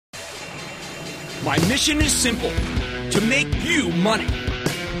My mission is simple, to make you money.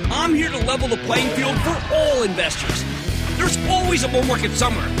 I'm here to level the playing field for all investors. There's always a bull market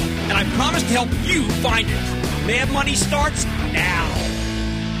somewhere, and I promise to help you find it. Mad Money starts now.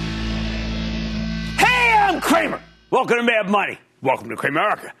 Hey, I'm Cramer. Welcome to Mad Money. Welcome to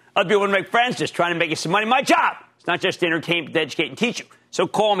Cramerica. Other people want to make friends, just trying to make you some money. My job is not just to entertain, but to educate and teach you. So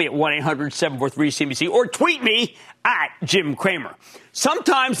call me at 1-800-743-CNBC or tweet me at Jim Cramer.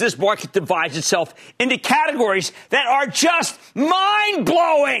 Sometimes this market divides itself into categories that are just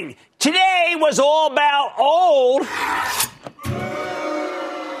mind-blowing. Today was all about old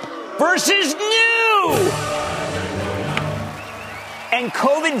versus new. And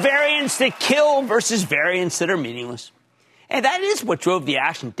COVID variants that kill versus variants that are meaningless. And that is what drove the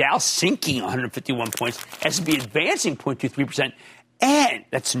action. Dow sinking 151 points, S&P advancing 0.23%. And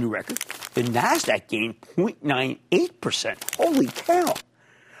that's a new record. The NASDAQ gained 0.98%. Holy cow.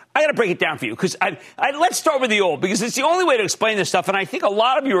 I got to break it down for you because let's start with the old because it's the only way to explain this stuff. And I think a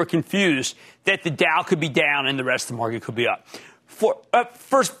lot of you are confused that the Dow could be down and the rest of the market could be up. For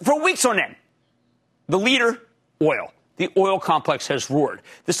weeks on end, the leader, oil. The oil complex has roared.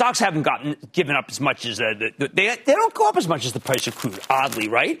 The stocks haven't given up as much as they don't go up as much as the price of crude, oddly,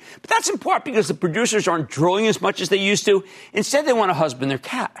 right? But that's in part because the producers aren't drilling as much as they used to. Instead, they want to husband their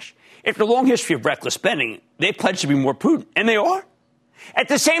cash. After a long history of reckless spending, they pledge to be more prudent, and they are. At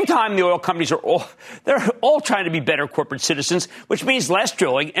the same time, the oil companies they're all trying to be better corporate citizens, which means less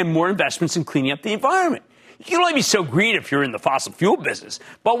drilling and more investments in cleaning up the environment. You can only be so green if you're in the fossil fuel business.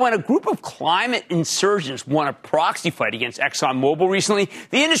 But when a group of climate insurgents won a proxy fight against ExxonMobil recently,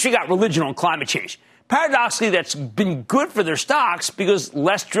 the industry got religion on climate change. Paradoxically, that's been good for their stocks because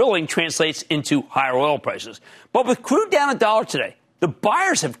less drilling translates into higher oil prices. But with crude down $1 today, the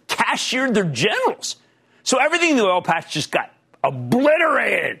buyers have cashiered their generals. So everything in the oil patch just got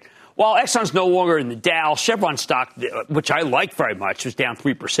obliterated. While Exxon's no longer in the Dow, Chevron stock, which I like very much, was down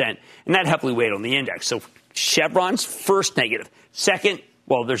 3%, and that heavily weighed on the index. So Chevron's first negative. Second,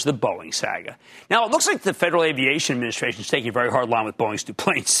 well, there's the Boeing saga. Now, it looks like the Federal Aviation Administration is taking a very hard line with Boeing's new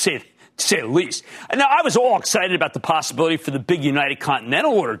planes, to say the least. Now, I was all excited about the possibility for the big United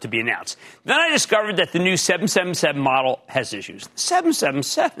Continental order to be announced. Then I discovered that the new 777 model has issues.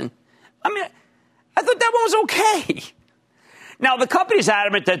 777? I mean, I thought that one was okay. Now, the company's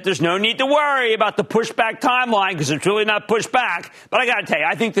adamant that there's no need to worry about the pushback timeline because it's really not pushed back. But I got to tell you,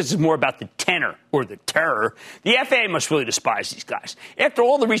 I think this is more about the tenor or the terror. The FAA must really despise these guys. After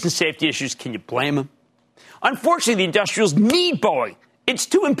all the recent safety issues, can you blame them? Unfortunately, the industrials need Boeing. It's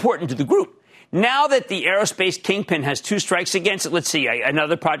too important to the group. Now that the aerospace kingpin has 2 strikes against it, let's see,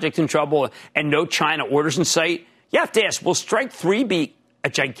 another project in trouble and no China orders in sight, you have to ask, will strike 3 be a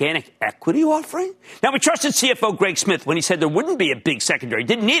gigantic equity offering? Now, we trusted CFO Greg Smith when he said there wouldn't be a big secondary.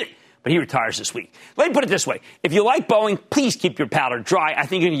 Didn't need it, but he retires this week. Let me put it this way. If you like Boeing, please keep your powder dry. I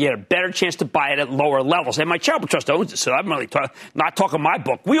think you're going to get a better chance to buy it at lower levels. And my charitable trust owns it, so I'm really not talking my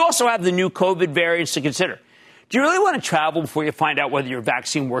book. We also have the new COVID variants to consider. Do you really want to travel before you find out whether your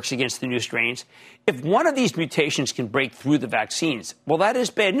vaccine works against the new strains? If one of these mutations can break through the vaccines, well, that is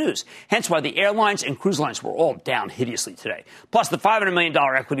bad news. Hence why the airlines and cruise lines were all down hideously today. Plus, the $500 million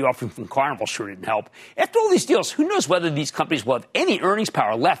equity offering from Carnival sure didn't help. After all these deals, who knows whether these companies will have any earnings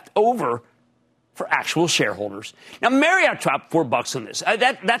power left over for actual shareholders. Now, Marriott dropped $4 on this.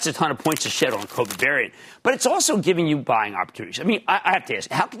 That's a ton of points to shed on COVID variant. But it's also giving you buying opportunities. I mean, I have to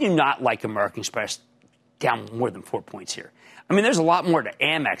ask, how can you not like American Express down more than 4 points here? I mean, there's a lot more to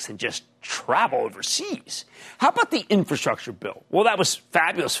Amex than just travel overseas. How about the infrastructure bill? Well, that was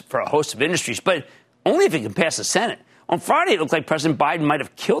fabulous for a host of industries, but only if it can pass the Senate. On Friday, it looked like President Biden might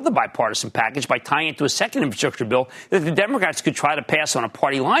have killed the bipartisan package by tying it to a second infrastructure bill that the Democrats could try to pass on a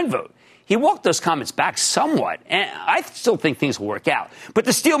party line vote. He walked those comments back somewhat, and I still think things will work out. But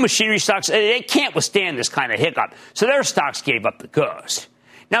the steel machinery stocks, they can't withstand this kind of hiccup, so their stocks gave up the ghost.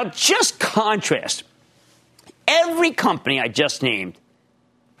 Now, just contrast every company I just named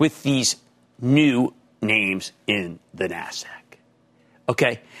with these new names in the NASDAQ.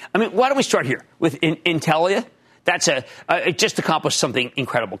 Okay? I mean, why don't we start here with Intellia? That's it just accomplished something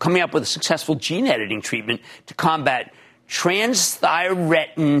incredible, coming up with a successful gene editing treatment to combat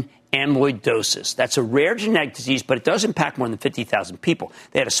transthyretin amyloidosis. That's a rare genetic disease, but it does impact more than 50,000 people.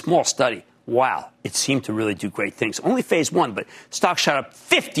 They had a small study. Wow. it seemed to really do great things. Only phase one, but stock shot up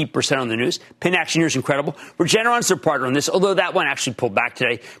 50% on the news. Penn Action here is incredible. Regeneron's their partner on this, although that one actually pulled back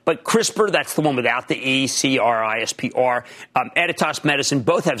today. But CRISPR, that's the one without the E, CRISPR, Editas Medicine,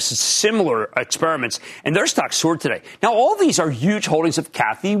 both have similar experiments, and their stocks soared today. Now, all these are huge holdings of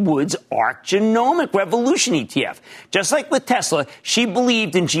Cathie Wood's ARC Genomic Revolution ETF. Just like with Tesla, she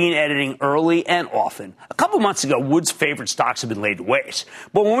believed in gene editing early and often. A couple months ago, Wood's favorite stocks have been laid to waste.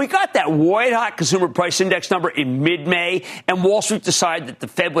 But when we got that white-hot consumer price index number in mid-May and Wall Street decided that the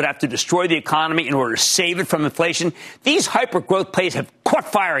Fed would have to destroy the economy in order to save it from inflation, these hyper-growth plays have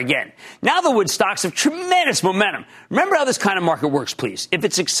caught fire again. Now the Wood stocks have tremendous momentum. Remember how this kind of market works, please. If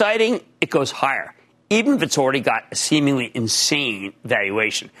it's exciting, it goes higher, even if it's already got a seemingly insane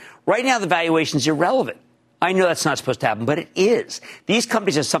valuation. Right now, the valuation is irrelevant. I know that's not supposed to happen, but it is. These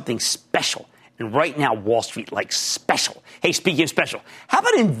companies have something special. And right now, Wall Street likes special. Hey, speaking of special, how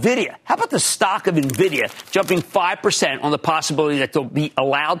about NVIDIA? How about the stock of NVIDIA jumping 5% on the possibility that they'll be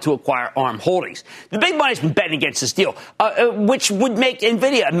allowed to acquire ARM Holdings? The big money's been betting against this deal, which would make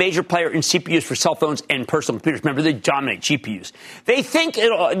NVIDIA a major player in CPUs for cell phones and personal computers. Remember, they dominate GPUs. They think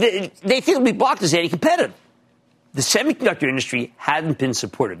it'll be blocked as anti-competitive. The semiconductor industry hasn't been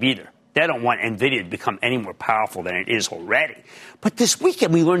supportive either. They don't want NVIDIA to become any more powerful than it is already. But this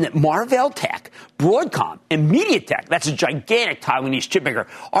weekend, we learned that Marvell Tech, Broadcom, and MediaTek, that's a gigantic Taiwanese chipmaker,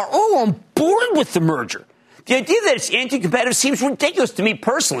 are all on board with the merger. The idea that it's anti-competitive seems ridiculous to me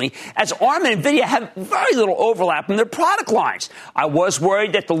personally, as ARM and NVIDIA have very little overlap in their product lines. I was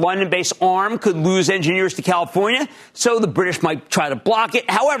worried that the London-based ARM could lose engineers to California, so the British might try to block it.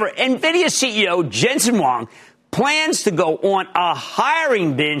 However, NVIDIA CEO Jensen Huang plans to go on a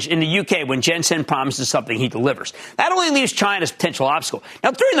hiring binge in the UK when Jensen promises something he delivers. That only leaves China as a potential obstacle.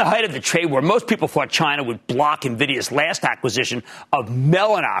 Now, during the height of the trade war, most people thought China would block NVIDIA's last acquisition of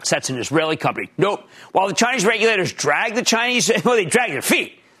Mellanox. That's an Israeli company. Nope. While the Chinese regulators drag they drag their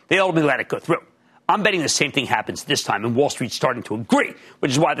feet, they ultimately let it go through. I'm betting the same thing happens this time, and Wall Street's starting to agree,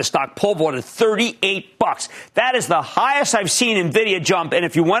 which is why the stock pole vaulted $38. That is the highest I've seen NVIDIA jump, and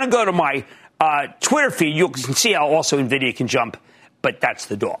if you want to go to my Twitter feed, you can see how also NVIDIA can jump, but that's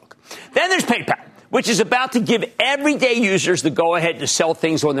the dog. Then there's PayPal, which is about to give everyday users the go-ahead to sell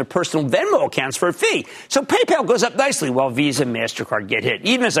things on their personal Venmo accounts for a fee. So PayPal goes up nicely while Visa and MasterCard get hit,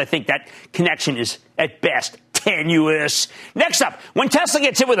 even as I think that connection is, at best, tenuous. Next up, when Tesla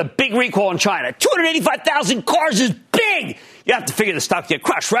gets hit with a big recall in China, 285,000 cars is big. You have to figure the stock get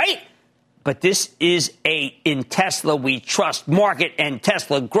crushed, right? But this is a in Tesla we trust market, and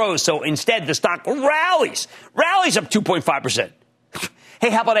Tesla grows. So instead, the stock rallies up 2.5%. Hey,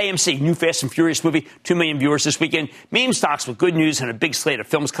 how about AMC? New Fast and Furious movie, 2 million viewers this weekend. Meme stocks with good news and a big slate of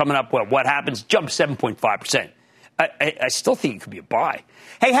films coming up. Well, what happens? Jump 7.5%. I still think it could be a buy.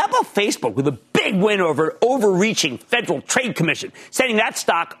 Hey, how about Facebook with a big win over overreaching Federal Trade Commission, setting that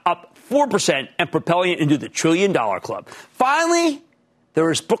stock up 4% and propelling it into the $1 trillion club. Finally, there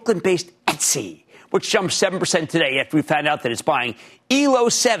is Brooklyn-based Etsy, which jumped 7% today after we found out that it's buying Elo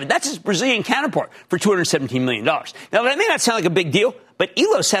 7. That's its Brazilian counterpart for $217 million. Now, that may not sound like a big deal, but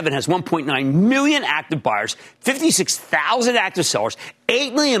Elo 7 has 1.9 million active buyers, 56,000 active sellers,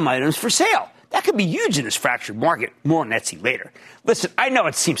 8 million items for sale. That could be huge in this fractured market. More on Etsy later. Listen, I know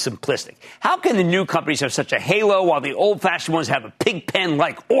it seems simplistic. How can the new companies have such a halo while the old-fashioned ones have a pig pen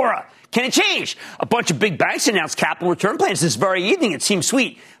like aura? Can it change? A bunch of big banks announced capital return plans this very evening. It seems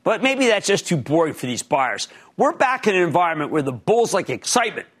sweet, but maybe that's just too boring for these buyers. We're back in an environment where the bulls like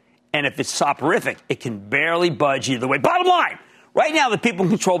excitement, and if it's soporific, it can barely budge either way. Bottom line, right now the people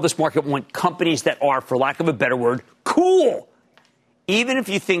who control this market want companies that are, for lack of a better word, cool. Even if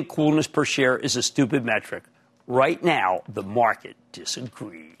you think coolness per share is a stupid metric, right now the market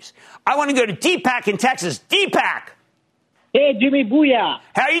disagrees. I want to go to Deepak in Texas. Deepak! Hey, Jimmy, booyah.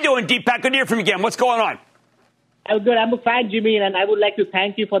 How are you doing, Deepak? Good to hear from you again. What's going on? I'm good. I'm a fan, Jimmy, and I would like to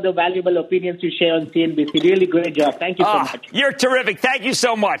thank you for the valuable opinions you share on CNBC. Really great job. Thank you so much. You're terrific. Thank you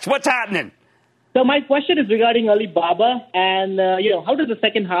so much. What's happening? So my question is regarding Alibaba, and how does the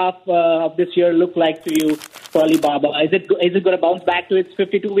second half of this year look like to you for Alibaba? Is it going to bounce back to its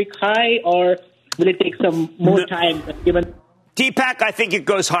 52-week high, or will it take some more time given? Deepak, I think it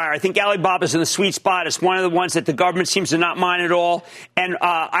goes higher. I think Alibaba's in the sweet spot. It's one of the ones that the government seems to not mind at all. And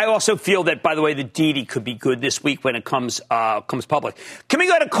I also feel that, by the way, the Didi could be good this week when it comes public. Can we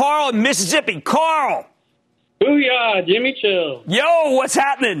go to Carl in Mississippi? Carl! Booyah, Jimmy Chill. Yo, what's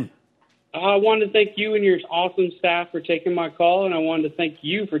happening? I wanted to thank you and your awesome staff for taking my call, and I wanted to thank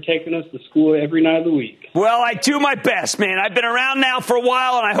you for taking us to school every night of the week. Well, I do my best, man. I've been around now for a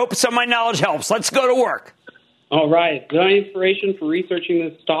while, and I hope some of my knowledge helps. Let's go to work. All right. The inspiration for researching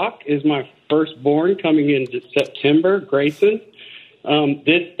this stock is my firstborn coming into September, Grayson.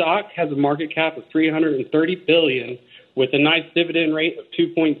 This stock has a market cap of $330 billion with a nice dividend rate of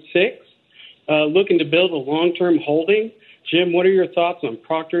 2.6. Looking to build a long-term holding. Jim, what are your thoughts on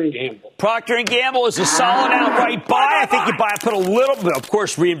Procter & Gamble? Procter & Gamble is a solid outright buy. I think you buy, put a little bit, of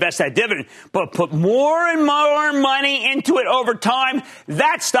course, reinvest that dividend, but put more and more money into it over time.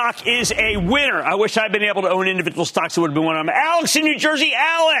 That stock is a winner. I wish I'd been able to own individual stocks. It would have been one of them. Alex in New Jersey.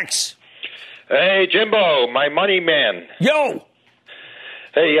 Alex. Hey, Jimbo, my money man. Yo.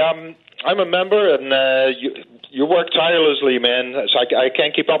 Hey, I'm a member, and you work tirelessly, man. So I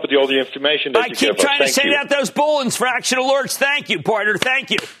can't keep up with all the information that you give us. I keep trying to send out those bulletins for action alerts. Thank you, partner.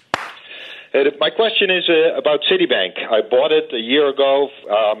 Thank you. My question is about Citibank. I bought it a year ago.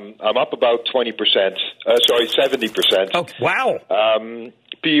 I'm up about 20%. 70%. Oh, wow.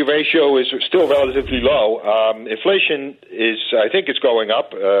 PE ratio is still relatively low. Inflation is, I think it's going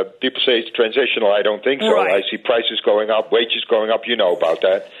up. People say it's transitional. I don't think so. Right. I see prices going up, wages going up. You know about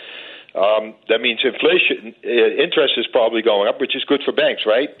that. That means inflation, interest is probably going up, which is good for banks,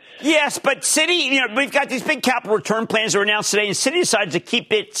 right? Yes, but Citi, we've got these big capital return plans that were announced today, and Citi decided to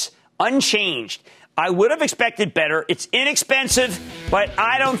keep it unchanged. I would have expected better. It's inexpensive, but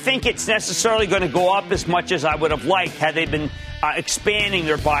I don't think it's necessarily going to go up as much as I would have liked had they been expanding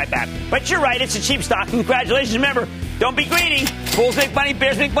their buyback. But you're right, it's a cheap stock. Congratulations. Remember, don't be greedy. Bulls make money,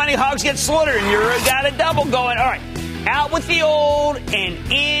 bears make money, hogs get slaughtered, and you've got a double going. All right. Out with the old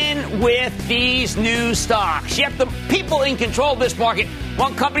and in with these new stocks. Yep, the people in control of this market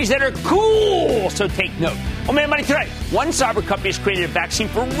want companies that are cool. So take note. Oh, man, money tonight. One cyber company has created a vaccine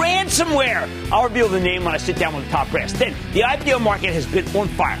for ransomware. I'll reveal the name when I sit down with the top brass. Then, the IPO market has been on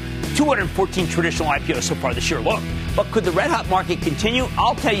fire. 214 traditional IPOs so far this year alone. But could the red-hot market continue?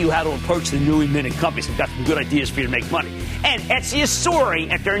 I'll tell you how to approach the newly minted companies. I've got some good ideas for you to make money. And Etsy is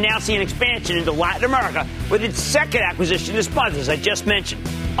soaring after announcing an expansion into Latin America with its second acquisition this month, as I just mentioned.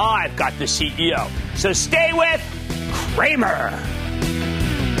 I've got the CEO. So stay with Cramer.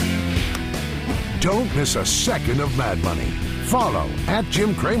 Don't miss a second of Mad Money. Follow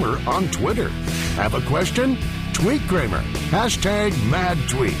 @Jim Cramer on Twitter. Have a question? Tweet Cramer.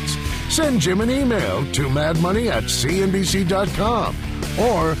 #MadTweets. Send Jim an email to madmoney@cnbc.com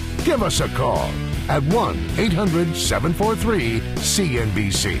or give us a call at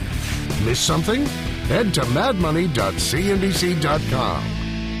 1-800-743-CNBC. Miss something? Head to madmoney.cnbc.com.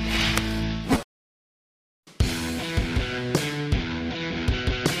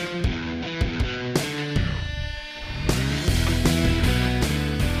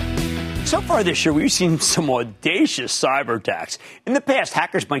 So far this year, we've seen some audacious cyber attacks. In the past,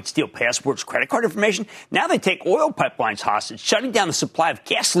 hackers might steal passports, credit card information. Now they take oil pipelines hostage, shutting down the supply of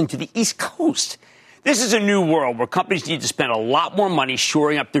gasoline to the East Coast. This is a new world where companies need to spend a lot more money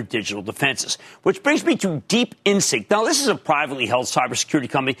shoring up their digital defenses, which brings me to Deep Instinct. Now, this is a privately held cybersecurity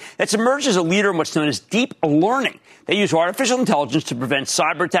company that's emerged as a leader in what's known as deep learning. They use artificial intelligence to prevent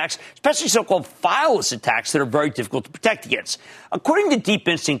cyber attacks, especially so-called fileless attacks that are very difficult to protect against. According to Deep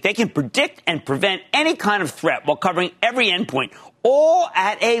Instinct, they can predict and prevent any kind of threat while covering every endpoint, all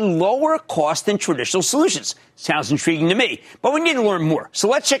at a lower cost than traditional solutions. Sounds intriguing to me, but we need to learn more. So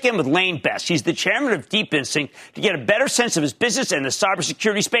let's check in with Lane Best. He's the chairman of Deep Instinct to get a better sense of his business and the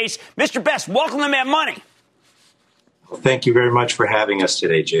cybersecurity space. Mr. Best, welcome to Mad Money. Well, thank you very much for having us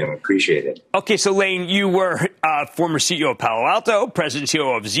today, Jim. Appreciate it. Okay, so Lane, you were former CEO of Palo Alto, president and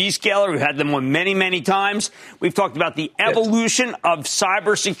CEO of Zscaler. We've had them on many, many times. We've talked about the evolution of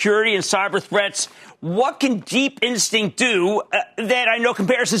cybersecurity and cyber threats. What can Deep Instinct do that I know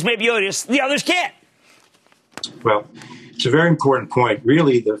comparisons may be odious, the others can't? Well, it's a very important point.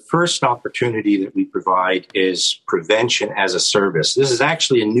 Really, the first opportunity that we provide is prevention as a service. This is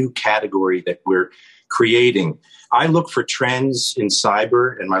actually a new category that we're creating. I look for trends in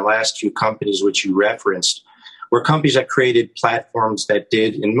cyber, and my last few companies, which you referenced, were companies that created platforms that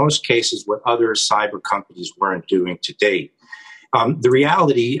did, in most cases, what other cyber companies weren't doing to date. The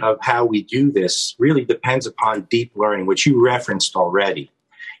reality of how we do this really depends upon deep learning, which you referenced already.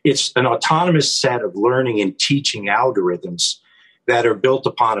 It's an autonomous set of learning and teaching algorithms that are built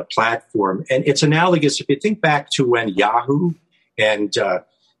upon a platform. And it's analogous, if you think back to when Yahoo and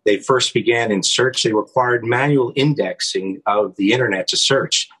they first began in search, they required manual indexing of the internet to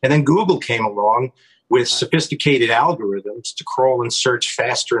search. And then Google came along with sophisticated algorithms to crawl and search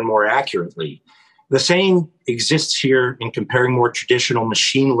faster and more accurately. The same exists here in comparing more traditional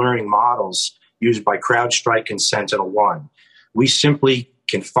machine learning models used by CrowdStrike and SentinelOne. We simply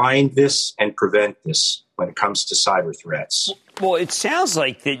can find this and prevent this when it comes to cyber threats. Well, it sounds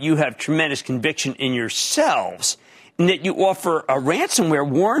like that you have tremendous conviction in yourselves. in that you offer a ransomware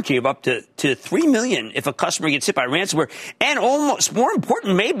warranty of up to $3 million if a customer gets hit by ransomware. And almost more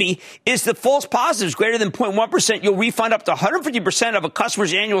important, maybe, is the false positives greater than 0.1%. You'll refund up to 150% of a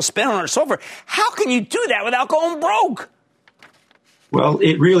customer's annual spend on our software. How can you do that without going broke? Well,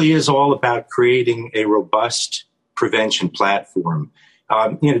 it really is all about creating a robust prevention platform.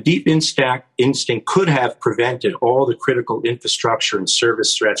 Deep Instinct could have prevented all the critical infrastructure and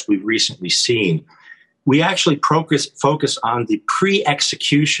service threats we've recently seen. We actually focus on the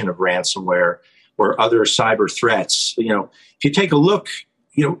pre-execution of ransomware or other cyber threats. If you take a look,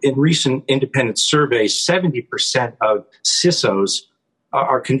 in recent independent surveys, 70% of CISOs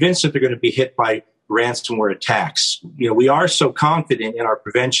are convinced that they're going to be hit by ransomware attacks. We are so confident in our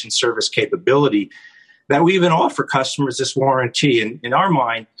prevention service capability that we even offer customers this warranty. And in our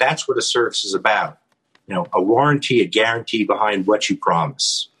mind, that's what a service is about. A warranty, a guarantee behind what you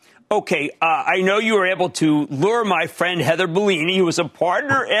promise. Okay, I know you were able to lure my friend Heather Bellini, who was a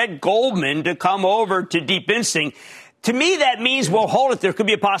partner at Goldman, to come over to Deep Instinct. To me, that means, well, hold it, there could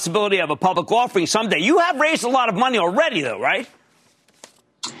be a possibility of a public offering someday. You have raised a lot of money already, though, right?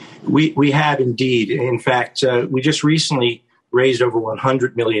 We have indeed. In fact, we just recently raised over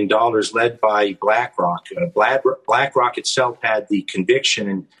 $100 million, led by BlackRock. BlackRock itself had the conviction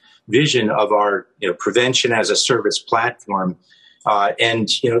and vision of our prevention as a service platform. And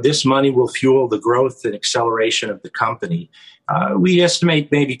this money will fuel the growth and acceleration of the company. We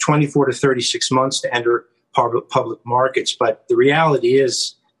estimate maybe 24 to 36 months to enter public markets. But the reality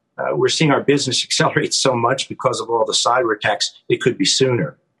is we're seeing our business accelerate so much because of all the cyber attacks, it could be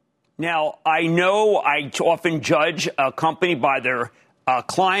sooner. Now, I know I often judge a company by their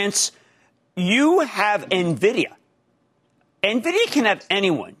clients. You have NVIDIA. NVIDIA can have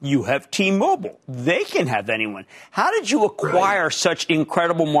anyone. You have T-Mobile. They can have anyone. How did you acquire such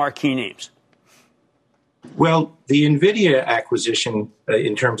incredible marquee names? Well, the NVIDIA acquisition,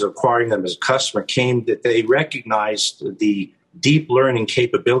 in terms of acquiring them as a customer, came that they recognized the deep learning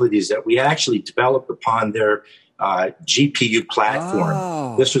capabilities that we actually developed upon their GPU platform.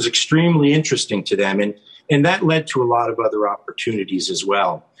 Oh. This was extremely interesting to them, and that led to a lot of other opportunities as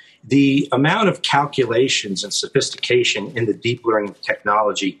well. The amount of calculations and sophistication in the deep learning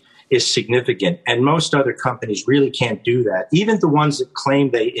technology is significant, and most other companies really can't do that. Even the ones that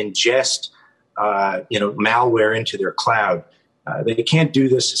claim they ingest malware into their cloud, they can't do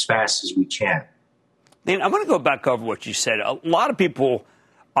this as fast as we can. And I want to go back over what you said. A lot of people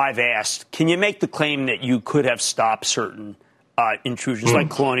I've asked, can you make the claim that you could have stopped certain intrusions like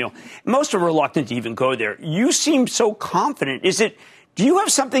Colonial? Most are reluctant to even go there. You seem so confident. Do you have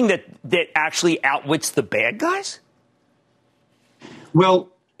something that actually outwits the bad guys? Well,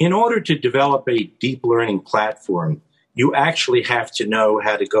 in order to develop a deep learning platform, you actually have to know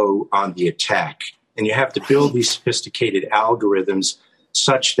how to go on the attack. And you have to build these sophisticated algorithms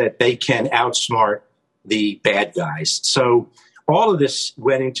such that they can outsmart the bad guys. So all of this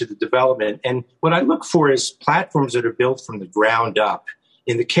went into the development. And what I look for is platforms that are built from the ground up.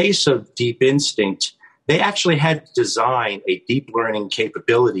 In the case of Deep Instinct, they actually had to design a deep learning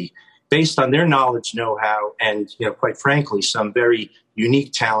capability based on their knowledge, know-how, and, quite frankly, some very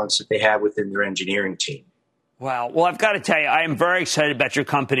unique talents that they have within their engineering team. Wow. Well, I've got to tell you, I am very excited about your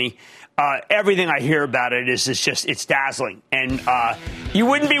company. Everything I hear about it it's dazzling. And you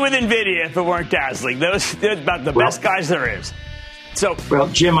wouldn't be with NVIDIA if it weren't dazzling. They're about the best guys there is. So, well,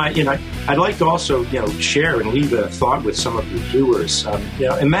 Jim, I'd like to also, share and leave a thought with some of your viewers.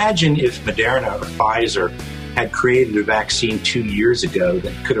 Imagine if Moderna or Pfizer had created a vaccine 2 years ago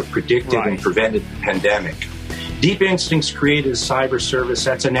that could have predicted and prevented the pandemic. Deep Instinct's created a cyber service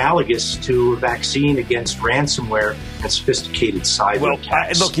that's analogous to a vaccine against ransomware and sophisticated cyber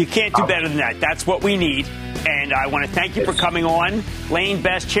attacks. Look, you can't do better than that. That's what we need. And I want to thank you for coming on. Lane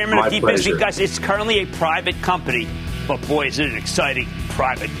Best, chairman of Deep Instinct. Guys, it's currently a private company. But boy, is it an exciting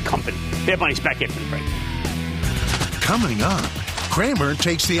private company. Bad Money's back after the break. Coming up, Cramer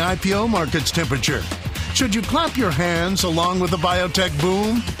takes the IPO market's temperature. Should you clap your hands along with the biotech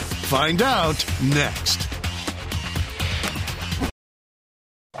boom? Find out next.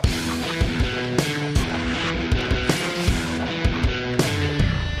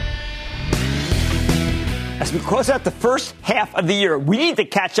 As we close out the first half of the year, we need to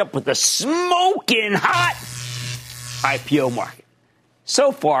catch up with the smoking hot IPO market.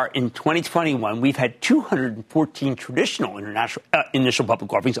 So far in 2021, we've had 214 traditional initial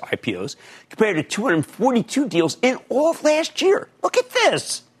public offerings, IPOs, compared to 242 deals in all of last year. Look at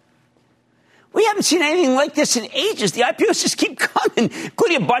this. We haven't seen anything like this in ages. The IPOs just keep coming,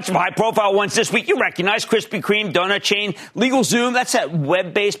 including a bunch of high-profile ones this week. You recognize Krispy Kreme, donut chain, LegalZoom. That's that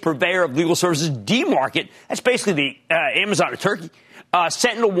web-based purveyor of legal services. D-Market, that's basically the Amazon of Turkey.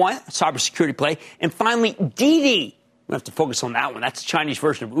 Sentinel One, cybersecurity play. And finally, DiDi. We have to focus on that one. That's the Chinese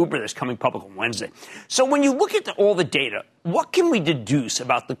version of Uber that's coming public on Wednesday. So when you look at all the data, what can we deduce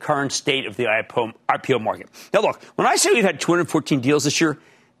about the current state of the IPO market? Now, look, when I say we've had 214 deals this year,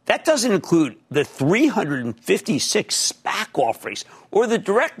 that doesn't include the 356 SPAC offerings or the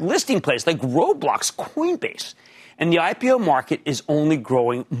direct listing plays like Roblox, Coinbase. And the IPO market is only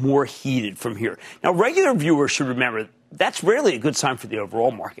growing more heated from here. Now, regular viewers should remember that's rarely a good sign for the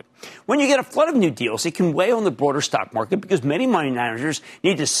overall market. When you get a flood of new deals, it can weigh on the broader stock market because many money managers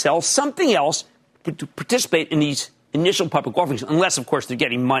need to sell something else to participate in these initial public offerings, unless, of course, they're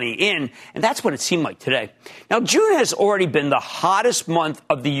getting money in. And that's what it seemed like today. Now, June has already been the hottest month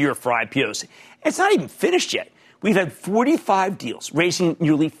of the year for IPOs. It's not even finished yet. We've had 45 deals, raising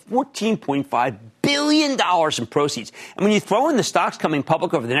nearly $14.5 billion in proceeds. And when you throw in the stocks coming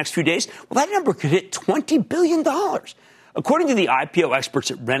public over the next few days, well, that number could hit $20 billion. According to the IPO experts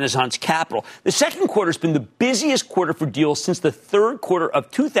at Renaissance Capital, the second quarter has been the busiest quarter for deals since the third quarter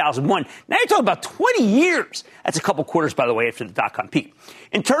of 2001. Now you're talking about 20 years. That's a couple quarters, by the way, after the dot-com peak.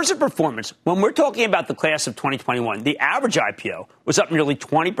 In terms of performance, when we're talking about the class of 2021, the average IPO was up nearly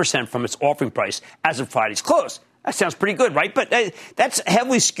 20% from its offering price as of Friday's close. That sounds pretty good, right? But that's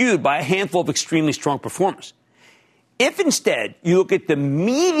heavily skewed by a handful of extremely strong performers. If instead you look at the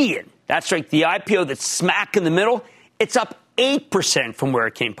median, that's right, the IPO that's smack in the middle, it's up 8% from where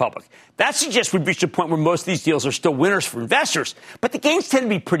it came public. That suggests we've reached a point where most of these deals are still winners for investors, but the gains tend to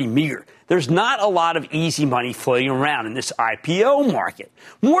be pretty meager. There's not a lot of easy money floating around in this IPO market.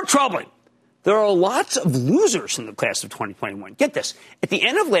 More troubling, there are lots of losers in the class of 2021. Get this. At the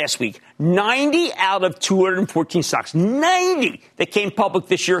end of last week, 90 out of 214 stocks, 90 that came public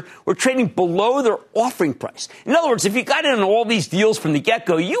this year, were trading below their offering price. In other words, if you got in on all these deals from the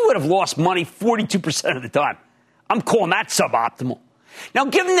get-go, you would have lost money 42% of the time. I'm calling that suboptimal. Now,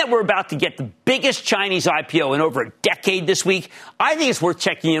 given that we're about to get the biggest Chinese IPO in over a decade this week, I think it's worth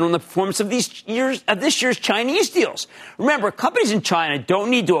checking in on the performance of this year's Chinese deals. Remember, companies in China don't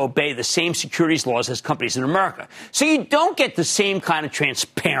need to obey the same securities laws as companies in America, so you don't get the same kind of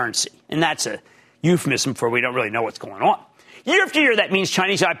transparency. And that's a euphemism for we don't really know what's going on. Year after year, that means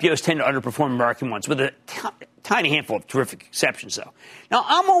Chinese IPOs tend to underperform American ones, with a tiny handful of terrific exceptions, though. Now,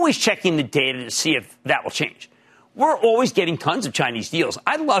 I'm always checking the data to see if that will change. We're always getting tons of Chinese deals.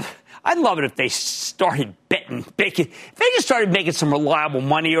 I'd love it if they started betting big. If they just started making some reliable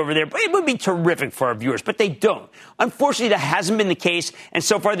money over there, it would be terrific for our viewers, but they don't. Unfortunately, that hasn't been the case, and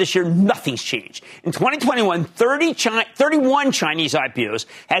so far this year, nothing's changed. In 2021, 31 Chinese IPOs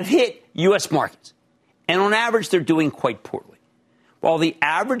have hit U.S. markets, and on average, they're doing quite poorly. While the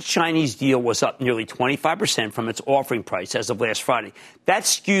average Chinese deal was up nearly 25% from its offering price as of last Friday, that's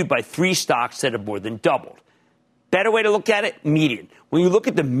skewed by three stocks that have more than doubled. Better way to look at it, median. When you look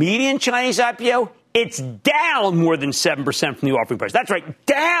at the median Chinese IPO, it's down more than 7% from the offering price. That's right,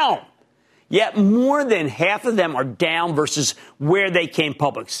 down. Yet more than half of them are down versus where they came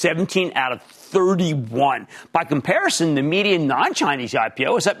public, 17 out of 31. By comparison, the median non-Chinese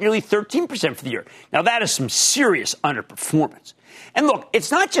IPO is up nearly 13% for the year. Now, that is some serious underperformance. And look,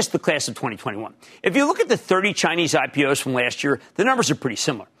 it's not just the class of 2021. If you look at the 30 Chinese IPOs from last year, the numbers are pretty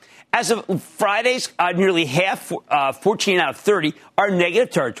similar. As of Friday's, nearly half, 14 out of 30, are negative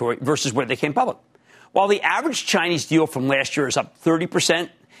territory versus where they came public. While the average Chinese deal from last year is up 30%,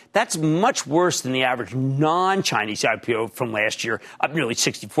 that's much worse than the average non-Chinese IPO from last year, up nearly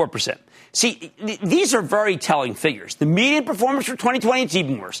 64%. See, these are very telling figures. The median performance for 2020 is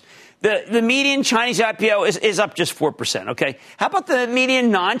even worse. The median Chinese IPO is up just 4%, okay? How about the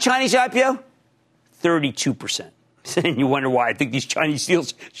median non-Chinese IPO? 32%. And you wonder why I think these Chinese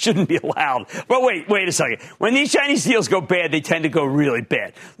deals shouldn't be allowed. But wait a second. When these Chinese deals go bad, they tend to go really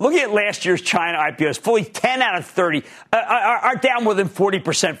bad. Looking at last year's China IPOs, fully 10 out of 30 are down more than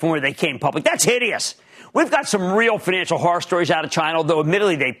 40% from where they came public. That's hideous. We've got some real financial horror stories out of China, although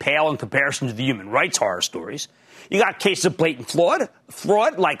admittedly they pale in comparison to the human rights horror stories. You got cases of blatant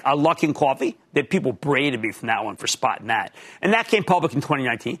fraud like a Luckin Coffee, that people braided me from that one for spotting that. And that came public in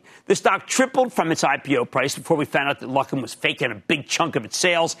 2019. The stock tripled from its IPO price before we found out that Luckin was faking a big chunk of its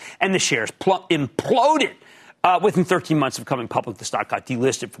sales, and the shares imploded. Within 13 months of coming public, the stock got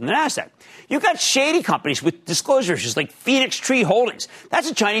delisted from the NASDAQ. You've got shady companies with disclosure issues like Phoenix Tree Holdings. That's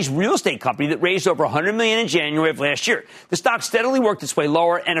a Chinese real estate company that raised over $100 million in January of last year. The stock steadily worked its way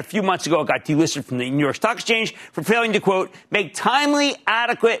lower, and a few months ago, it got delisted from the New York Stock Exchange for failing to, quote, make timely,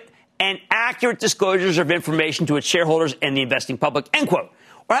 adequate, and accurate disclosures of information to its shareholders and the investing public, end quote.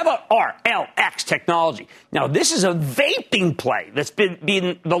 Or how about RLX Technology? Now, this is a vaping play that's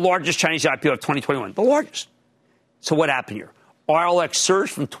been the largest Chinese IPO of 2021, the largest. So what happened here? RLX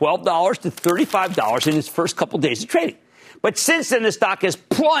surged from $12 to $35 in its first couple days of trading. But since then, the stock has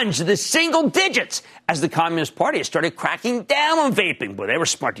plunged to the single digits as the Communist Party has started cracking down on vaping. Boy, they were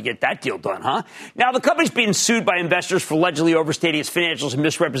smart to get that deal done, huh? Now, the company's being sued by investors for allegedly overstating its financials and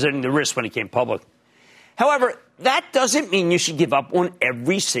misrepresenting the risks when it came public. However, that doesn't mean you should give up on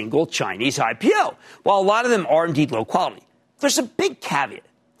every single Chinese IPO. While a lot of them are indeed low quality, there's a big caveat.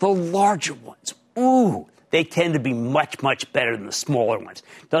 The larger ones, they tend to be much, much better than the smaller ones.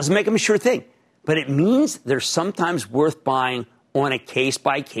 Doesn't make them a sure thing. But it means they're sometimes worth buying on a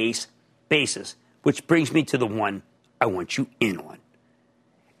case-by-case basis, which brings me to the one I want you in on.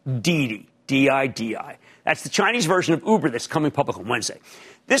 Didi, D-I-D-I. That's the Chinese version of Uber that's coming public on Wednesday.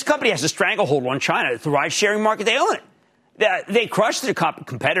 This company has a stranglehold on China. It's the ride-sharing market. They own it. They crushed their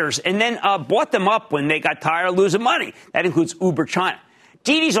competitors and then bought them up when they got tired of losing money. That includes Uber China.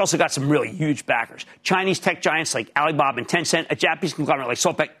 Didi's also got some really huge backers. Chinese tech giants like Alibaba and Tencent, a Japanese conglomerate like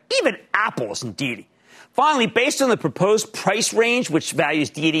SoftBank, even Apple is in Didi. Finally, based on the proposed price range, which values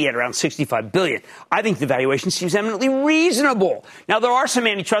Didi at around $65 billion, I think the valuation seems eminently reasonable. Now, there are some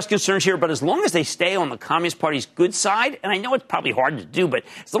antitrust concerns here, but as long as they stay on the Communist Party's good side, and I know it's probably hard to do, but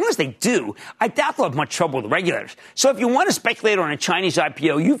as long as they do, I doubt they'll have much trouble with the regulators. So if you want to speculate on a Chinese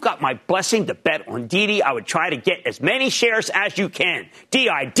IPO, you've got my blessing to bet on Didi. I would try to get as many shares as you can.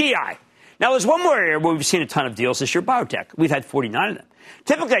 D-I-D-I. Now, there's one more area where we've seen a ton of deals this year, biotech. We've had 49 of them.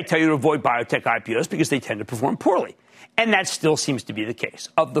 Typically, I tell you to avoid biotech IPOs because they tend to perform poorly. And that still seems to be the case.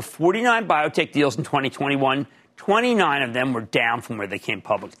 Of the 49 biotech deals in 2021, 29 of them were down from where they came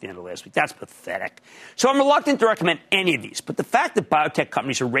public at the end of last week. That's pathetic. So I'm reluctant to recommend any of these. But the fact that biotech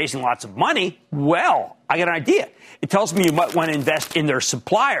companies are raising lots of money, well, I got an idea. It tells me you might want to invest in their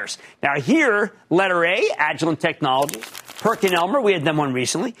suppliers. Now here, letter A, Agilent Technologies. PerkinElmer, we had them on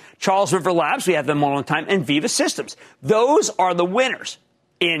recently. Charles River Labs, we have them on time. And Viva Systems. Those are the winners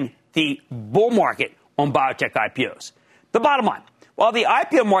in the bull market on biotech IPOs. The bottom line, while the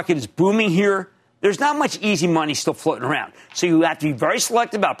IPO market is booming here, there's not much easy money still floating around. So you have to be very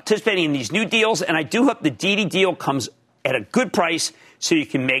selective about participating in these new deals. And I do hope the Didi deal comes at a good price so you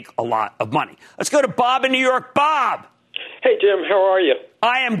can make a lot of money. Let's go to Bob in New York. Bob. Hey, Jim. How are you?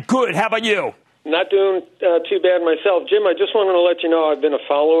 I am good. How about you? Not doing too bad myself. Jim, I just wanted to let you know I've been a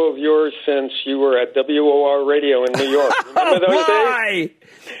follower of yours since you were at WOR Radio in New York. Remember those days?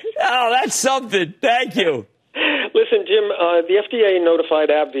 Oh, that's something. Thank you. Listen, Jim, the FDA notified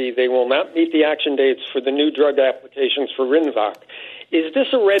AbbVie they will not meet the action dates for the new drug applications for Rinvoq. Is this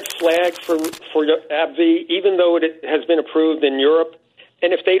a red flag for AbbVie, even though it has been approved in Europe?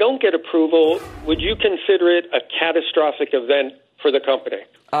 And if they don't get approval, would you consider it a catastrophic event for the company?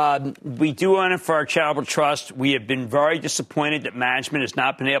 We do own it for our charitable trust. We have been very disappointed that management has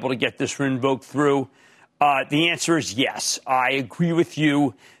not been able to get this Rinvoq through. The answer is yes. I agree with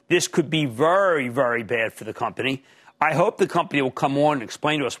you. This could be very, very bad for the company. I hope the company will come on and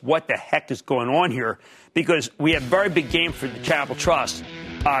explain to us what the heck is going on here, because we have very big game for the charitable trust.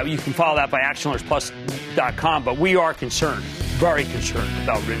 You can follow that by actionalersplus.com, but we are concerned, very concerned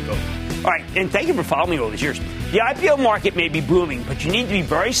about Rinvoq. All right, and thank you for following me all these years. The IPO market may be booming, but you need to be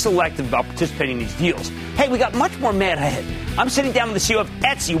very selective about participating in these deals. Hey, we got much more mad ahead. I'm sitting down with the CEO of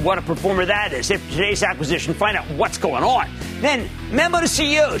Etsy. What a performer that is. After today's acquisition, find out what's going on. Then, memo to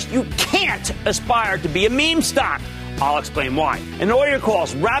CEOs. You can't aspire to be a meme stock. I'll explain why. And all your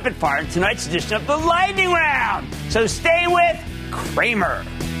calls rapid fire in tonight's edition of the Lightning Round. So stay with Cramer.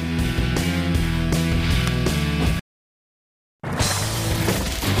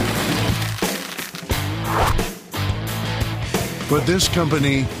 For this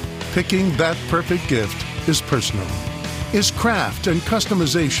company, picking that perfect gift is personal. Is craft and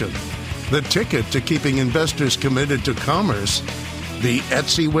customization the ticket to keeping investors committed to commerce the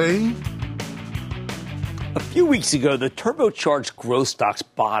Etsy way? A few weeks ago, the turbocharged growth stocks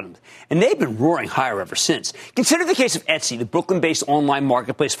bottomed, and they've been roaring higher ever since. Consider the case of Etsy, the Brooklyn-based online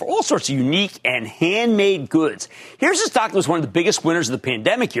marketplace for all sorts of unique and handmade goods. Here's a stock that was one of the biggest winners of the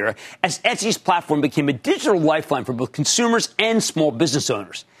pandemic era, as Etsy's platform became a digital lifeline for both consumers and small business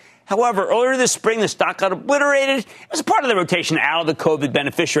owners. However, earlier this spring, the stock got obliterated as a part of the rotation out of the COVID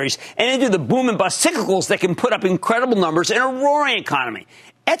beneficiaries and into the boom and bust cyclicals that can put up incredible numbers in a roaring economy.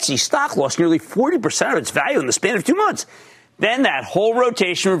 Etsy stock lost nearly 40% of its value in the span of 2 months. Then that whole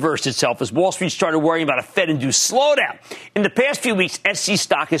rotation reversed itself as Wall Street started worrying about a Fed-induced slowdown. In the past few weeks, Etsy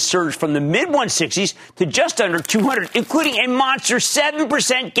stock has surged from the mid-160s to just under 200, including a monster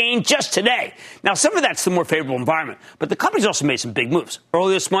 7% gain just today. Now, some of that's the more favorable environment, but the company's also made some big moves.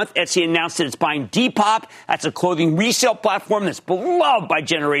 Earlier this month, Etsy announced that it's buying Depop. That's a clothing resale platform that's beloved by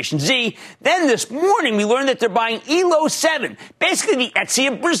Generation Z. Then this morning, we learned that they're buying Elo7, basically the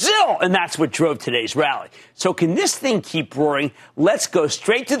Etsy of Brazil, and that's what drove today's rally. So can this thing keep roaring? Let's go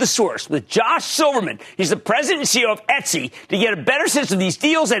straight to the source with Josh Silverman. He's the president and CEO of Etsy to get a better sense of these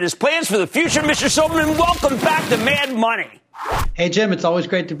deals and his plans for the future. Mr. Silverman, welcome back to Mad Money. Hey, Jim, it's always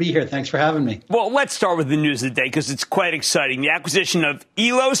great to be here. Thanks for having me. Well, let's start with the news of the day because it's quite exciting. The acquisition of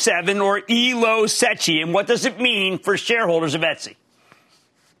Elo7 or Elo7, and what does it mean for shareholders of Etsy?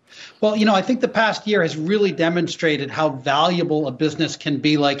 Well, I think the past year has really demonstrated how valuable a business can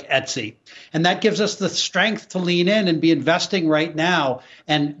be like Etsy. And that gives us the strength to lean in and be investing right now.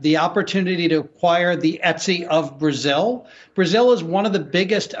 And the opportunity to acquire the Etsy of Brazil. Brazil is one of the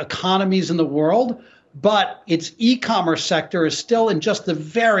biggest economies in the world, but its e-commerce sector is still in just the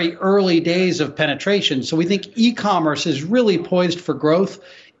very early days of penetration. So we think e-commerce is really poised for growth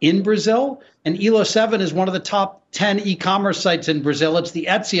in Brazil. And Elo7 is one of the top 10 e-commerce sites in Brazil. It's the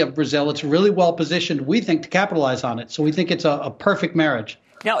Etsy of Brazil. It's really well positioned, we think, to capitalize on it. So we think it's a perfect marriage.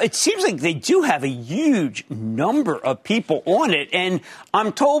 Now, it seems like they do have a huge number of people on it. And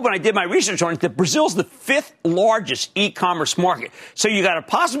I'm told when I did my research on it that Brazil's the 5th largest e-commerce market. So you got a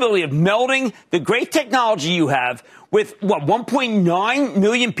possibility of melding the great technology you have with, 1.9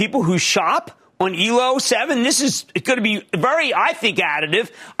 million people who shop on Elo7. This is going to be very, I think,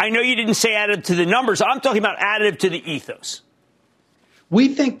 additive. I know you didn't say additive to the numbers. I'm talking about additive to the ethos. We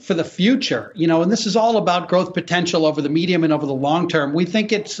think for the future, and this is all about growth potential over the medium and over the long term. We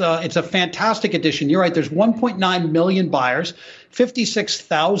think it's a fantastic addition. You're right. There's 1.9 million buyers,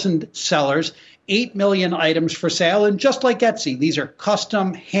 56,000 sellers, 8 million items for sale. And just like Etsy, these are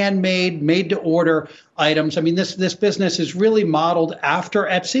custom, handmade, made to order items. I mean, this business is really modeled after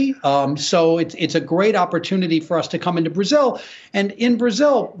Etsy. So it's a great opportunity for us to come into Brazil. And in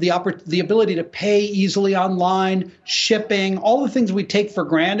Brazil, the ability to pay easily online, shipping, all the things we take for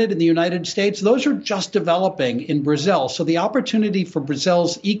granted in the United States, those are just developing in Brazil. So the opportunity for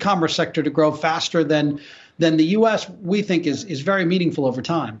Brazil's e-commerce sector to grow faster than the U.S., we think is very meaningful over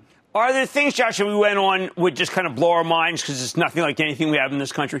time. Are there things, Josh, that we went on would just kind of blow our minds because it's nothing like anything we have in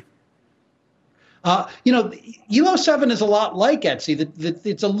this country? Elo7 is a lot like Etsy.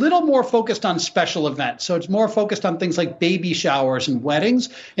 It's a little more focused on special events. So it's more focused on things like baby showers and weddings.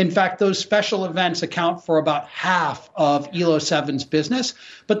 In fact, those special events account for about half of Elo7's business.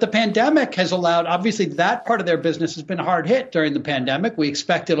 But the pandemic has allowed, obviously, that part of their business has been hard hit during the pandemic. We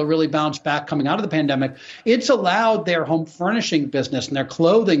expect it'll really bounce back coming out of the pandemic. It's allowed their home furnishing business and their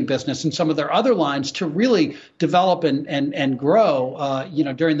clothing business and some of their other lines to really develop and grow,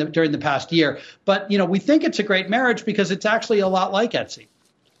 during the past year. But, we think it's a great marriage because it's actually a lot like Etsy.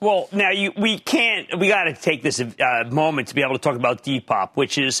 Well, now we got to take this moment to be able to talk about Depop,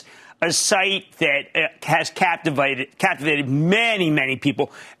 which is a site that has captivated many, many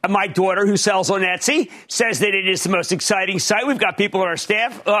people. My daughter, who sells on Etsy, says that it is the most exciting site. We've got people on our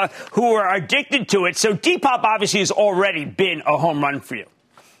staff who are addicted to it. So Depop obviously has already been a home run for you.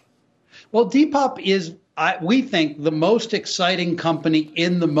 Well, Depop is, we think, the most exciting company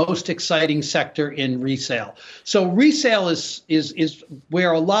in the most exciting sector in resale. So resale is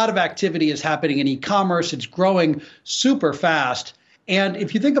where a lot of activity is happening in e-commerce. It's growing super fast. And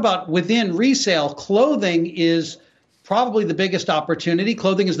if you think about within resale, clothing is probably the biggest opportunity.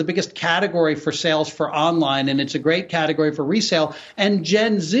 Clothing is the biggest category for sales for online, and it's a great category for resale. And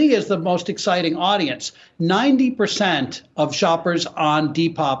Gen Z is the most exciting audience. 90% of shoppers on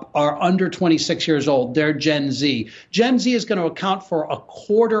Depop are under 26 years old. They're Gen Z. Gen Z is going to account for a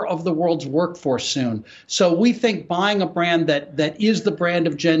quarter of the world's workforce soon. So we think buying a brand that is the brand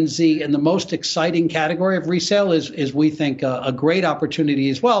of Gen Z and the most exciting category of resale is we think, a great opportunity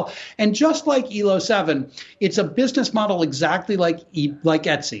as well. And just like Elo7, it's a business model exactly like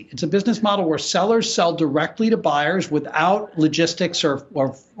Etsy. It's a business model where sellers sell directly to buyers without logistics or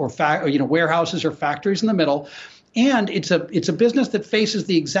warehouses or factories in the middle. And it's a business that faces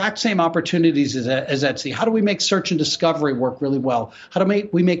the exact same opportunities as Etsy. How do we make search and discovery work really well? How do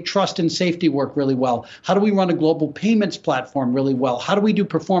we make trust and safety work really well? How do we run a global payments platform really well? How do we do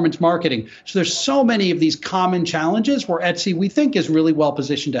performance marketing? So there's so many of these common challenges where Etsy, we think, is really well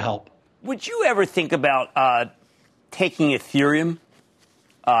positioned to help. Would you ever think about taking Ethereum?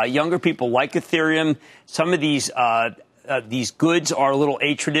 Younger people like Ethereum. Some of these goods are a little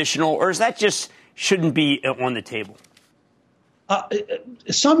atraditional, or is that just shouldn't be on the table?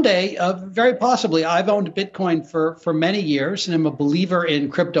 Someday, very possibly, I've owned Bitcoin for many years, and I'm a believer in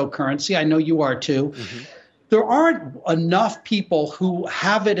cryptocurrency. I know you are too. Mm-hmm. There aren't enough people who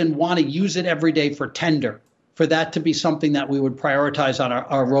have it and want to use it every day for tender for that to be something that we would prioritize on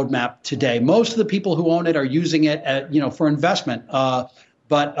our roadmap today. Most of the people who own it are using it, for investment.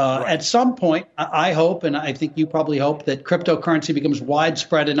 But at some point, I hope, and I think you probably hope, that cryptocurrency becomes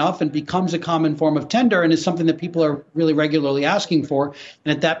widespread enough and becomes a common form of tender and is something that people are really regularly asking for.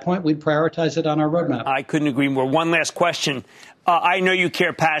 And at that point, we'd prioritize it on our roadmap. I couldn't agree more. One last question. I know you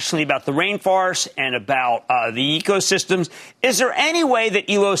care passionately about the rainforest and about the ecosystems. Is there any way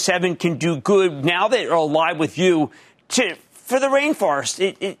that ELO 7 can do good now that you're alive with you for the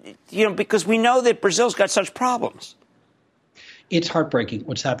rainforest? Because we know that Brazil's got such problems. It's heartbreaking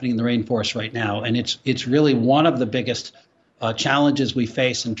what's happening in the rainforest right now, and it's really one of the biggest challenges we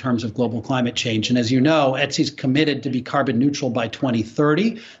face in terms of global climate change. And as you know, Etsy's committed to be carbon neutral by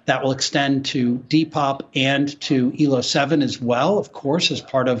 2030. That will extend to Depop and to ELO 7 as well, of course, as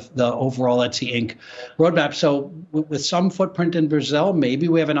part of the overall Etsy Inc. roadmap. So with some footprint in Brazil, maybe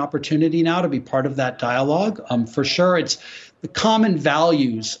we have an opportunity now to be part of that dialogue. For sure, it's the common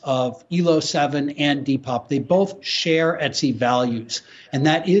values of ELO 7 and Depop. They both share Etsy values, and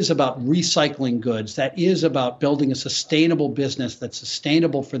that is about recycling goods. That is about building a sustainable business that's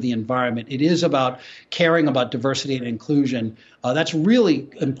sustainable for the environment. It is about caring about diversity and inclusion. That's really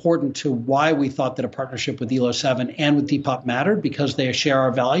important to why we thought that a partnership with ELO 7 and with Depop mattered, because they share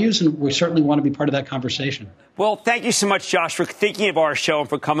our values, and we certainly want to be part of that conversation. Well, thank you so much, Josh, for thinking of our show and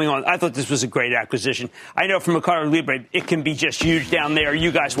for coming on. I thought this was a great acquisition. I know from Mercado Libre, it can be just huge down there.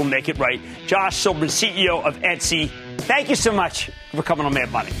 You guys will make it right. Josh Silverman, CEO of Etsy, thank you so much for coming on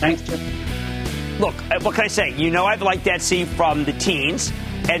Mad Money. Thanks, Jim. Look, what can I say? I've liked Etsy from the teens,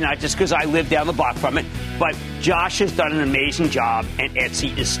 and not just because I live down the block from it, but Josh has done an amazing job, and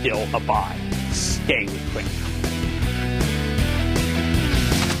Etsy is still a buy. Stay with Kramer.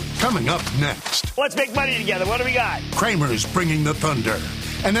 Coming up next. Let's make money together. What do we got? Kramer's bringing the thunder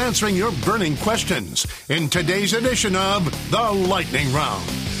and answering your burning questions in today's edition of The Lightning Round.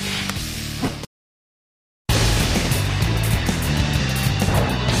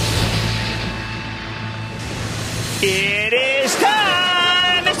 It is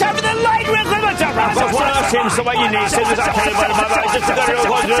time! It's time for the light round!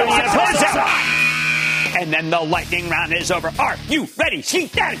 And then the lightning round is over. Are you ready? See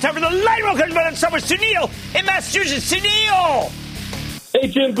that? It's time for the light round. Somewhere, Sunil in Massachusetts. Sunil! Hey,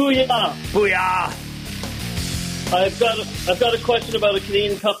 Jim, booyah! Booyah! I've got a question about a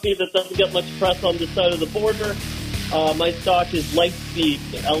Canadian company that doesn't get much press on this side of the border. My stock is Lightspeed,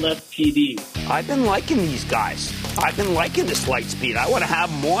 LSPD. I've been liking these guys. I've been liking this Lightspeed. I want to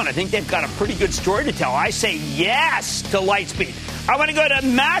have them on. I think they've got a pretty good story to tell. I say yes to Lightspeed. I want to go to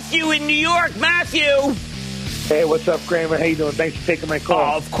Matthew in New York. Matthew. Hey, what's up, Kramer? How you doing? Thanks for taking my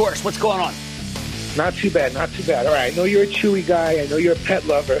call. Oh, of course. What's going on? Not too bad, not too bad. All right, I know you're a Chewy guy. I know you're a pet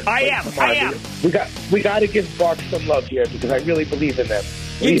lover. I am. We got to give Bark some love here because I really believe in them.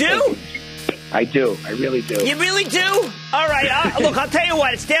 You do? I do. I really do. You really do? All right. Look, I'll tell you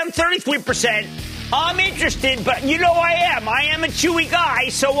what. It's down 33%. I'm interested, but you know I am. I am a Chewy guy,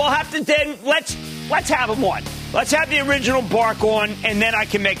 so we'll have to then let's have him on. Let's have the original Bark on, and then I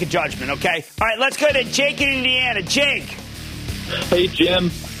can make a judgment, okay? All right, let's go to Jake in Indiana. Jake. Hey,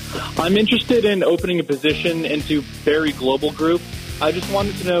 Jim. I'm interested in opening a position into Berry Global Group. I just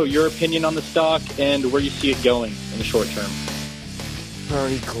wanted to know your opinion on the stock and where you see it going in the short term.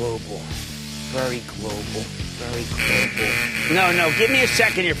 Berry Global. No, give me a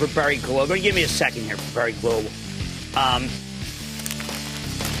second here for Berry Global. Give me a second here for Berry Global.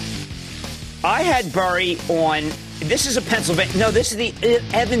 I had Berry on, this is a Pennsylvania, no, this is the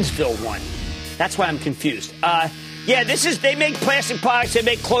Evansville one. That's why I'm confused. They make plastic products, they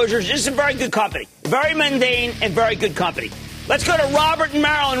make closures. This is a very good company. Very mundane and very good company. Let's go to Robert in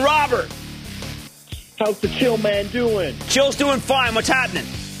Maryland. Robert. How's the Chill Man doing? Chill's doing fine. What's happening?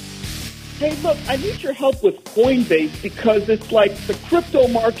 Hey, look, I need your help with Coinbase because it's like the crypto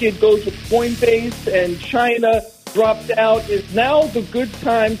market goes with Coinbase and China dropped out. Is now the good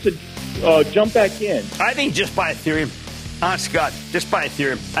time to jump back in? I think just buy Ethereum. Honest to God, just buy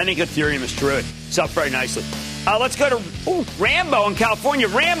Ethereum. I think Ethereum is terrific. It's up very nicely. Let's go to Rambo in California.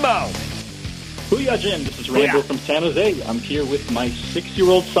 Rambo. Booyah, Jim. This is Rambo from San Jose. I'm here with my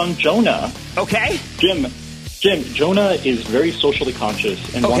 6-year-old son, Jonah. Okay. Jim, Jonah is very socially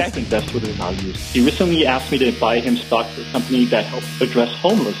conscious and wants to invest with his values. He recently asked me to buy him stock for a company that helps address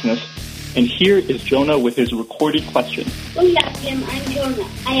homelessness. And here is Jonah with his recorded question. Booyah, Jim. I'm Jonah.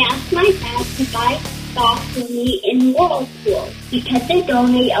 I asked my dad to buy stocks for me in Whirlpool because they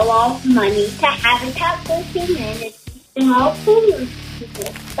donate a lot of money to Habitat for Humanity and all homeless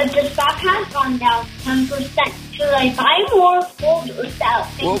people. But the stock has gone down 10%. Should I buy more, hold, or sell?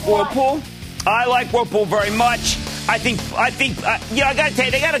 Whirlpool? I like Whirlpool very much. I think, I got to tell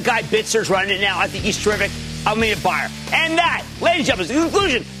you, they got a guy, Bitzer's running it now. I think he's terrific. I'm going to be a buyer. And that, ladies and gentlemen, is the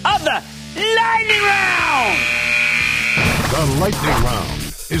conclusion of the Lightning Round. The Lightning Round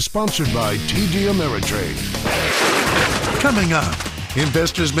is sponsored by TD Ameritrade. Coming up,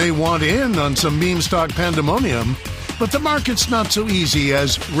 investors may want in on some meme stock pandemonium, but the market's not so easy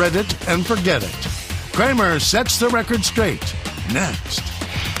as Reddit and forget it. Cramer sets the record straight. Next.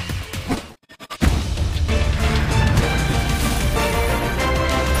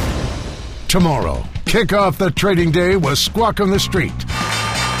 Tomorrow, kick off the trading day with Squawk on the Street.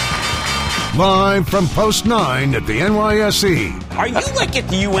 Live from Post 9 at the NYSE. Are you like at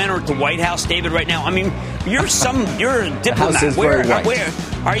the UN or at the White House, David, right now? I mean, you're a diplomat. The house is very white. Where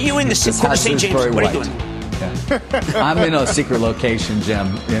are you in the Court of St. James? What are you doing? Yeah. I'm in a secret location,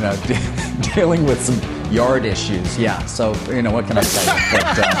 Jim, dealing with some yard issues. Yeah, so, what can I say?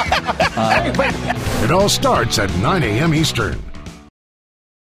 But, it all starts at 9 a.m. Eastern.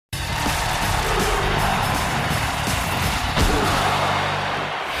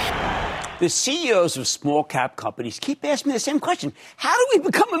 The CEOs of small cap companies keep asking me the same question. How do we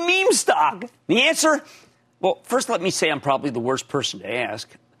become a meme stock? The answer? Well, first let me say I'm probably the worst person to ask.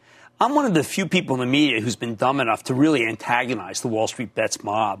 I'm one of the few people in the media who's been dumb enough to really antagonize the Wall Street Bets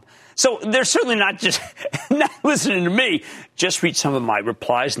mob. So they're certainly not just not listening to me. Just read some of my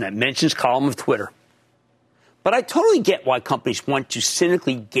replies in that mentions column of Twitter. But I totally get why companies want to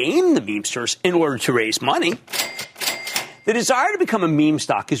cynically game the memesters in order to raise money. The desire to become a meme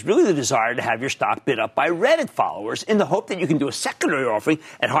stock is really the desire to have your stock bid up by Reddit followers in the hope that you can do a secondary offering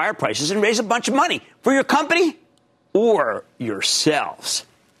at higher prices and raise a bunch of money for your company or yourselves.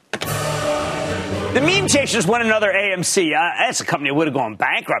 The meme chasers won another AMC. That's a company that would have gone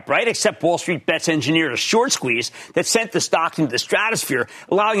bankrupt, right? Except Wall Street Bets engineered a short squeeze that sent the stock into the stratosphere,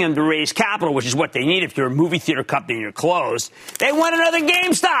 allowing them to raise capital, which is what they need if you're a movie theater company and you're closed. They won another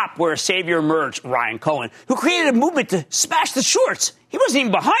GameStop, where a savior emerged, Ryan Cohen, who created a movement to smash the shorts. He wasn't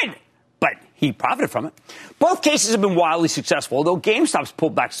even behind it, but he profited from it. Both cases have been wildly successful, although GameStop's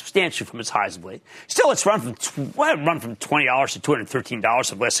pulled back substantially from its highs of late. Still, it's run from $20 to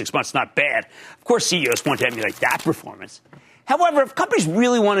 $213 over the last 6 months. Not bad. Of course, CEOs want to emulate that performance. However, if companies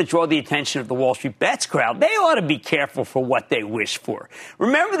really want to draw the attention of the Wall Street Bets crowd, they ought to be careful for what they wish for.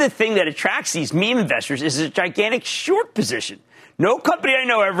 Remember, the thing that attracts these meme investors is a gigantic short position. No company I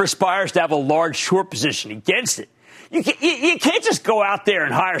know ever aspires to have a large short position against it. You can't just go out there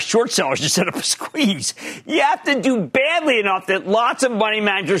and hire short sellers to set up a squeeze. You have to do badly enough that lots of money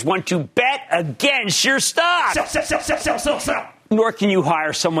managers want to bet against your stock. Sell. Nor can you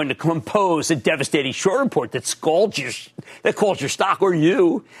hire someone to compose a devastating short report that calls your stock or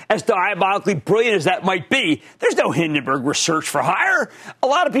you, as diabolically brilliant as that might be. There's no Hindenburg research for hire. A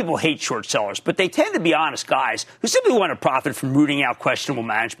lot of people hate short sellers, but they tend to be honest guys who simply want to profit from rooting out questionable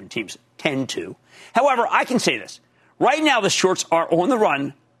management teams. Tend to. However, I can say this. Right now, the shorts are on the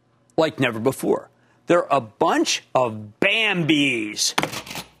run like never before. They're a bunch of Bambis,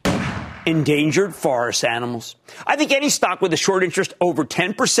 endangered forest animals. I think any stock with a short interest over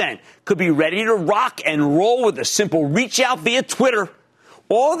 10% could be ready to rock and roll with a simple reach out via Twitter.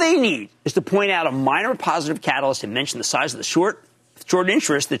 All they need is to point out a minor positive catalyst and mention the size of the short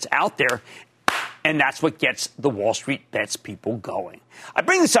interest that's out there. And that's what gets the Wall Street Bets people going. I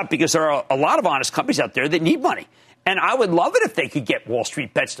bring this up because there are a lot of honest companies out there that need money. And I would love it if they could get Wall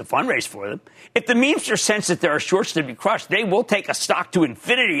Street Bets to fundraise for them. If the memesters sense that there are shorts to be crushed, they will take a stock to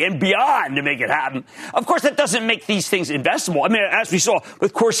infinity and beyond to make it happen. Of course, that doesn't make these things investable. I mean, as we saw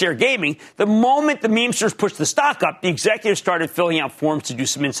with Corsair Gaming, the moment the memesters pushed the stock up, the executives started filling out forms to do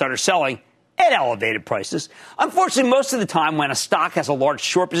some insider selling at elevated prices. Unfortunately, most of the time when a stock has a large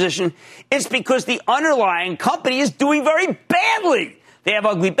short position, it's because the underlying company is doing very badly. They have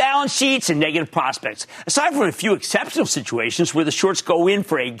ugly balance sheets and negative prospects. Aside from a few exceptional situations where the shorts go in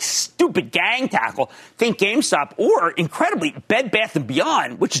for a stupid gang tackle, think GameStop, or, incredibly, Bed Bath &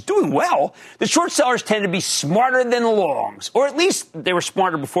 Beyond, which is doing well, the short sellers tend to be smarter than the longs. Or at least they were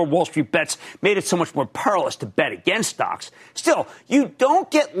smarter before Wall Street Bets made it so much more perilous to bet against stocks. Still, you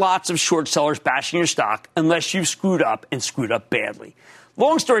don't get lots of short sellers bashing your stock unless you've screwed up and screwed up badly.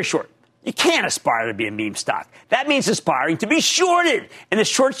 Long story short, you can't aspire to be a meme stock. That means aspiring to be shorted. And the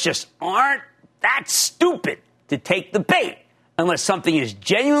shorts just aren't that stupid to take the bait unless something is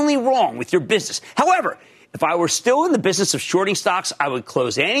genuinely wrong with your business. However, If I were still in the business of shorting stocks, I would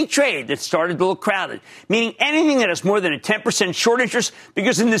close any trade that started to look crowded, meaning anything that has more than a 10% short interest,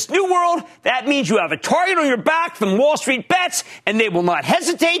 because in this new world, that means you have a target on your back from Wall Street bets, and they will not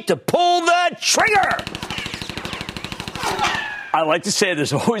hesitate to pull the trigger. I like to say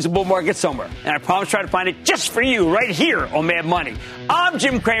there's always a bull market somewhere, and I promise to try to find it just for you right here on Mad Money. I'm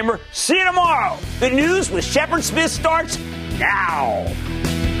Jim Cramer. See you tomorrow. The news with Shepard Smith starts now.